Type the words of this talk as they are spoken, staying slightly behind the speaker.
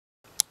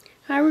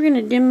Hi, we're going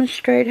to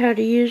demonstrate how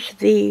to use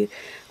the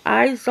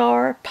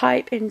IZAR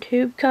pipe and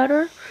tube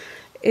cutter.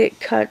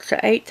 It cuts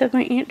 1/8 of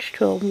an inch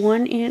to a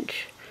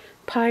 1-inch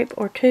pipe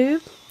or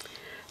tube.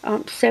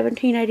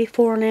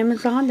 $17.84 on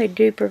Amazon. They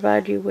do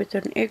provide you with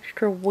an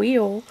extra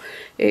wheel.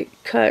 It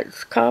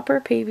cuts copper,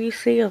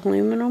 PVC,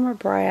 aluminum, or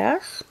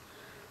brass.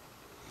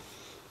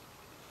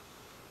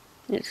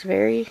 It's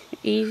very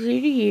easy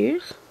to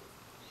use.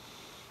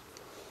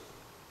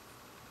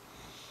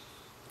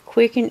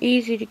 Quick and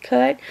easy to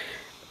cut.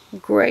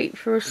 Great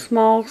for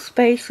small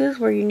spaces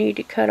where you need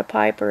to cut a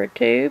pipe or a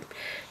tube.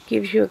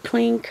 Gives you a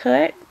clean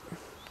cut.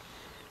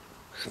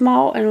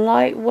 Small and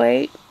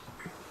lightweight.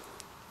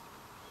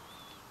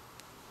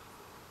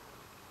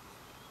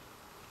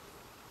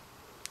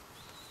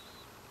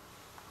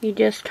 You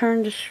just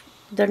turn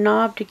the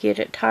knob to get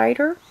it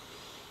tighter.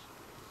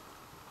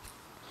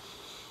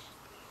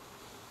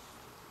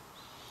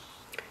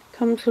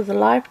 Comes with a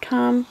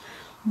lifetime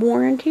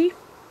warranty.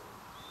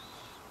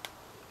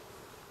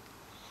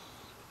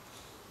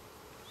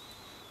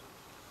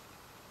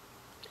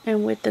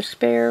 And with the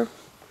spare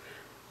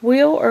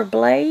wheel or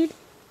blade,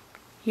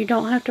 you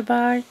don't have to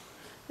buy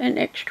an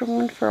extra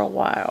one for a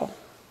while.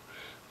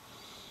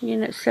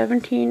 Again, it's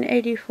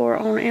 $17.84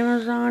 on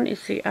Amazon.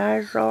 It's the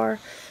IZAR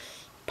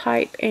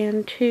pipe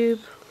and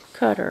tube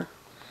cutter.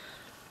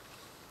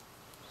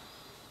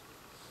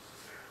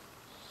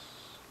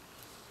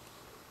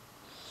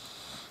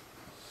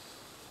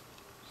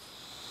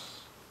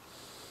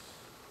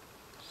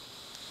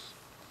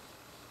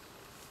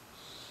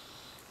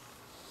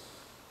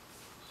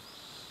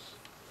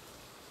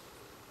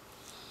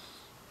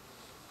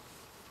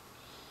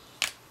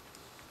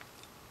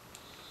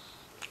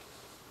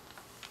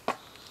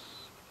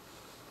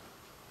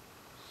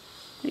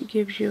 It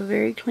gives you a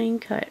very clean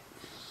cut.